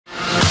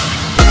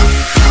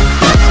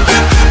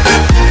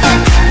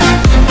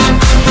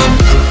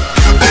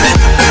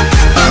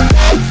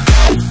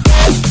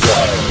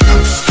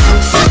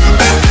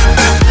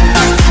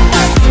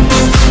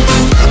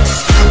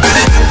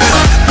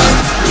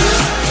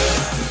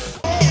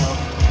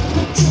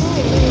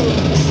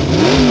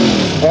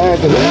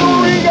Here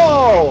we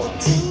go.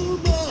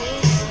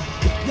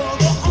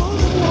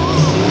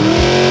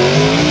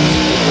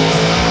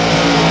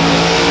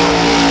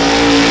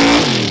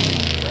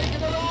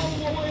 Taking it all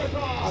the way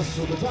across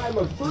with a time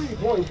of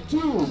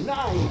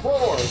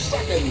 3.294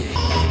 seconds.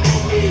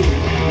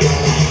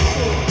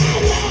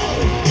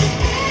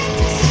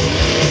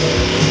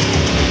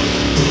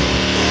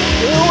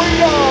 Here we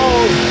go.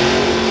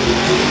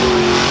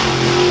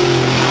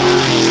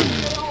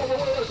 All the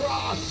way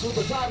across with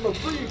a time of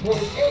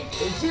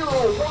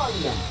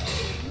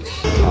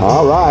 3.801.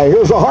 All right,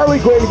 here's a Harley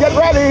Quinn. Get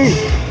ready.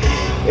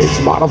 It's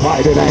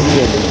modified in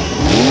action.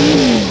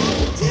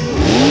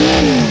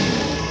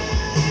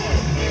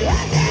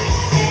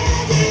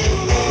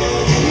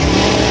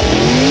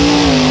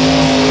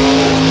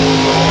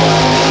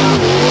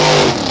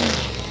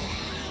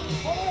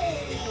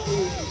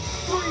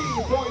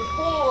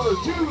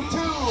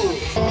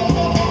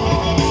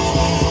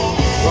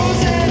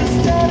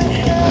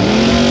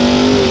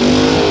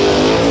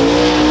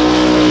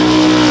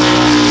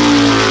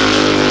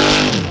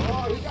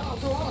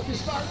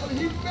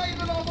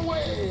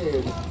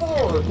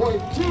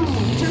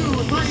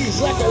 4.223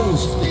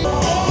 seconds.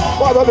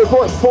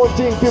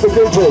 514 cubic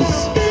inches.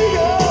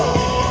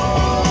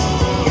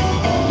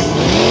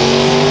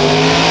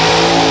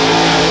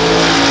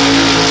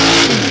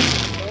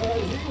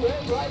 And he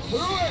went right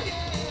through it.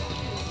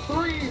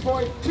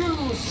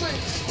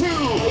 3.262.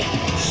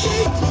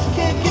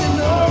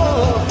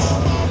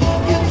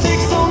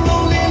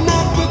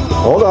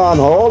 Hold on,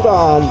 hold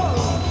on.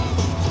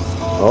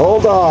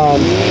 Hold on.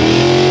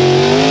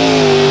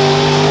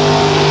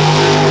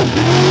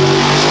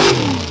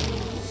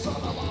 Son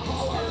of a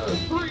holler,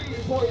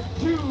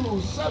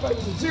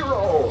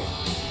 3.270.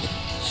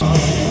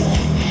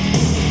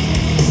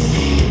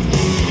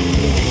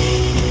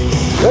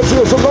 Let's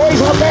hear some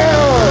noise out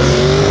there.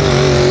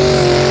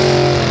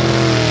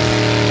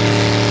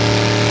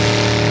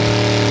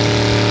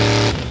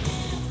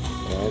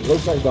 And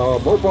looks like the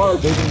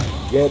Mopar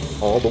didn't get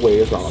all the way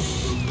across.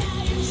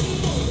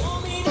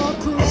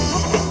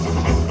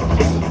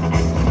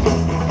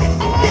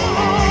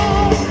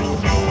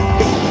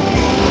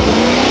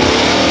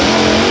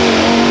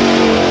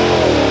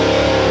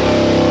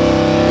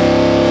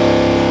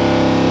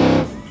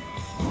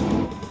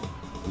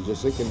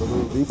 Just sinking a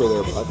little deeper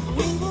there, bud.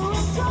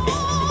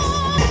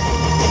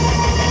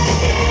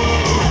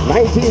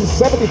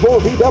 1974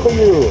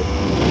 VW.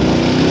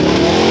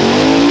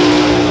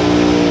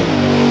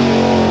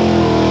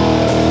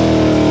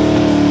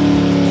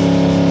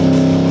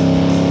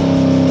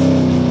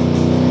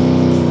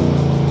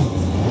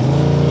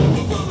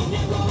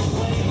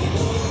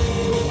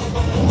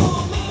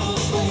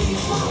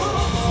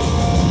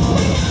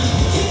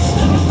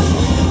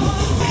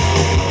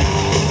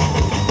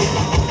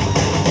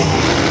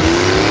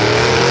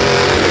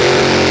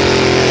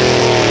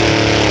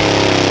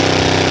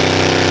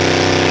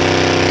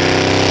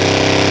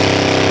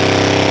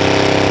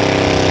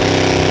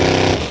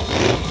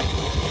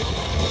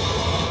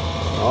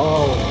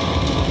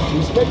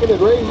 Making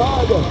it rain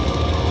mud.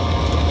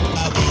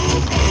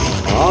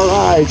 All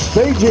right,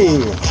 staging.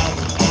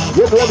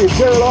 Get ready to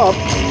tear it up.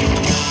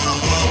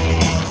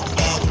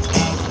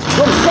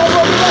 From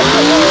Southern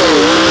Mexico.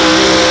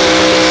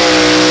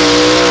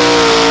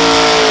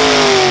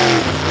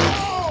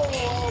 Oh,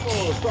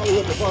 almost. Probably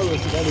hit the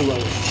farthest of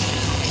anyway.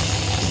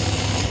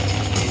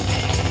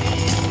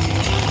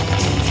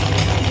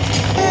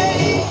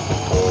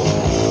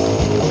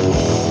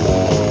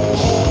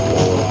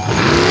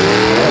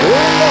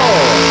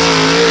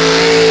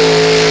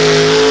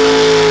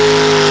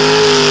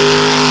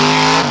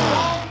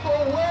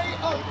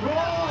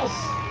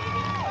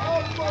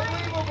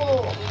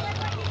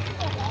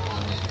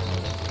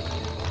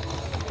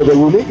 The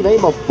unique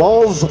name of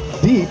Balls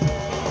Deep.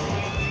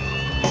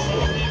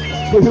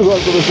 Please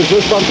welcome Mr.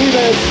 Chris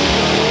Martinez.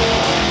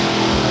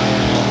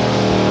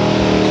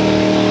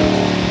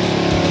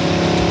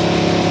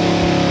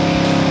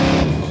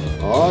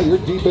 Oh, you're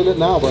deep in it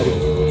now, buddy.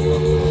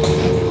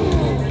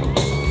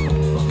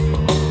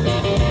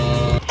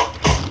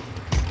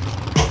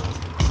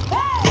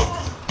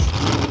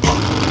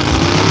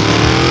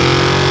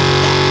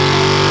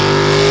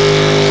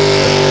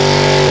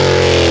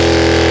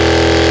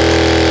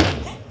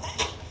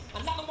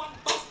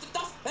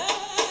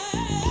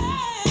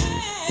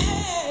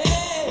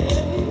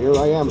 Here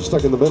I am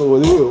stuck in the middle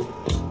with you.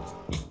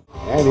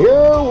 And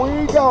here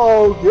we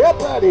go. Get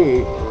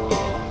ready.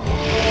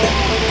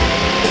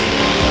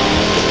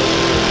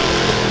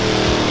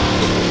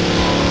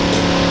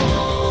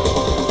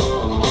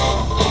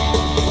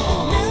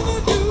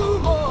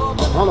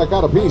 I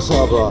got a piece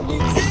of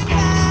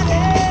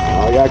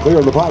I got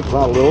clearing the pipes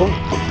out a little.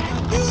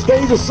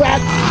 Stage is set,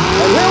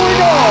 and here we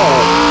go.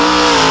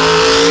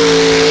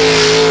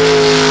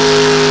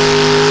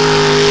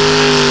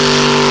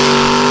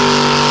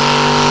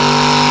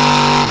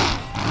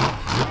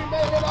 We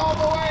made it all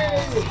the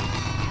way.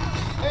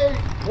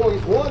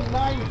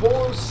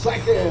 8.194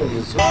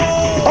 seconds.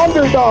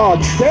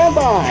 Underdog, stand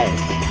by.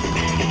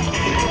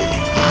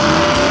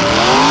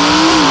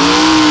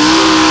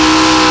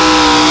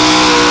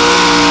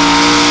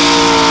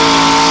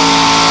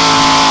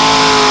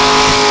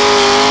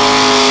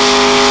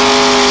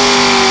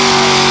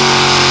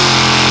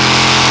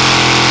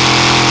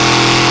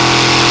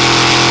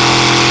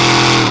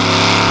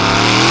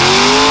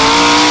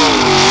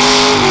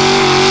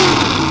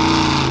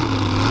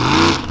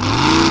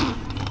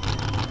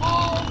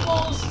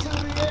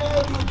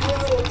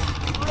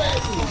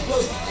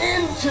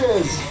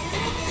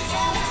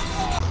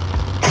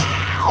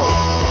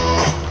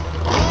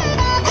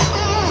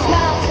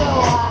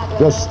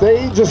 The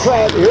stage is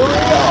set. Here we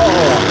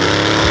go.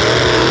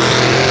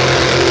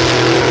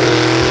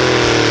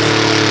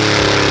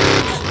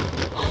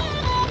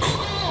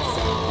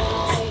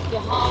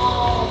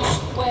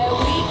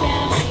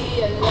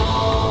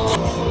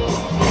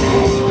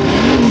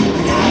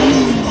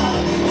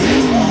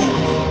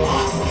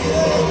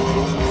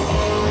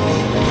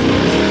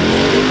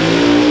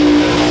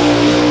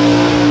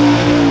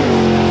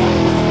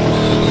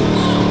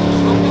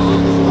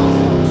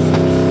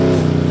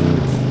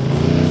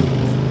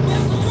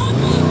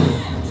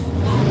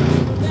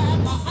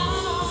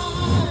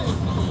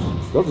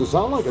 Doesn't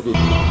sound like a beat.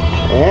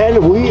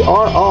 And we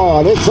are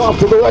on. It's off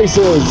to the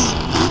races.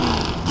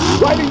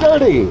 Riding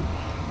dirty.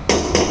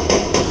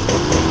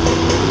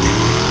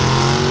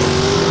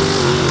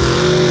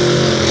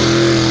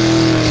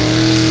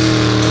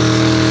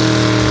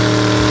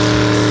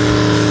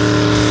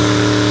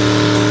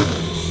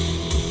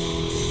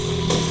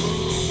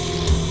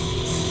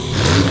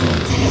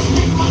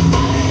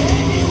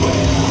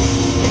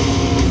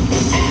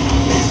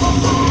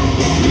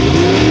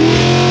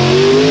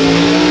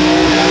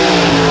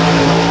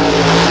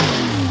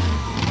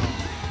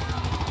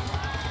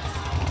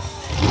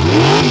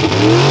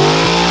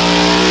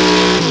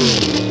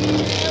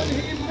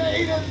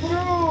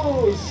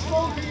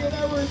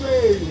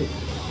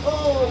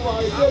 Oh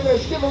my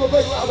goodness, give him a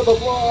big round of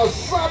applause.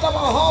 Sound of a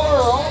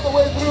holler all the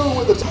way through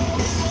with the...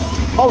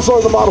 Also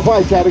in the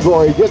modified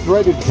category, getting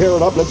ready to tear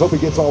it up. Let's hope he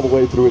gets all the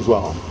way through as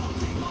well.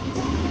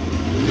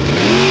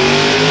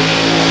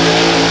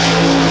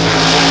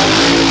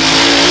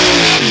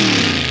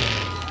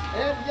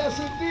 And yes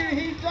indeed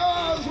he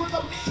does with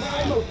a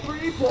time of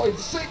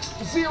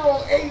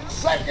 3.608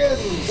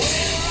 seconds.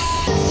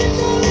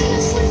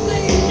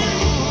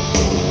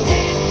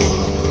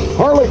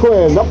 Harley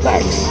Quinn up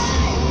next.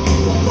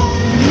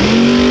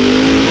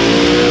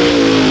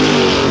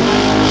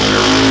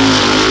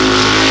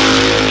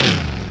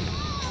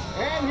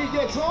 And he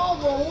gets all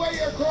the way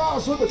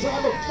across with a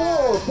time of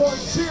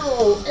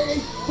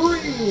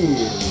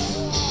 4.083.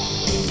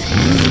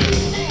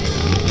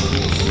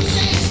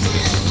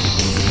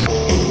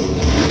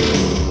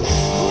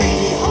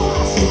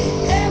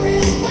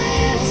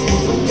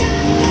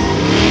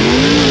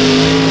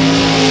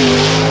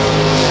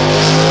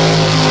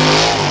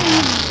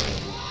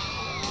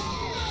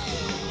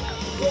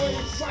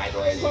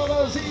 Sideways on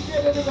us, he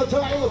did it in a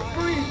time of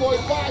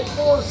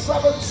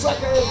 3.547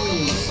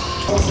 seconds.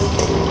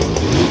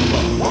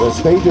 The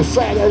stage is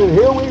set, and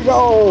here we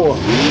go.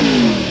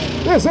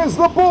 This is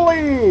the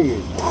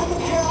Bully.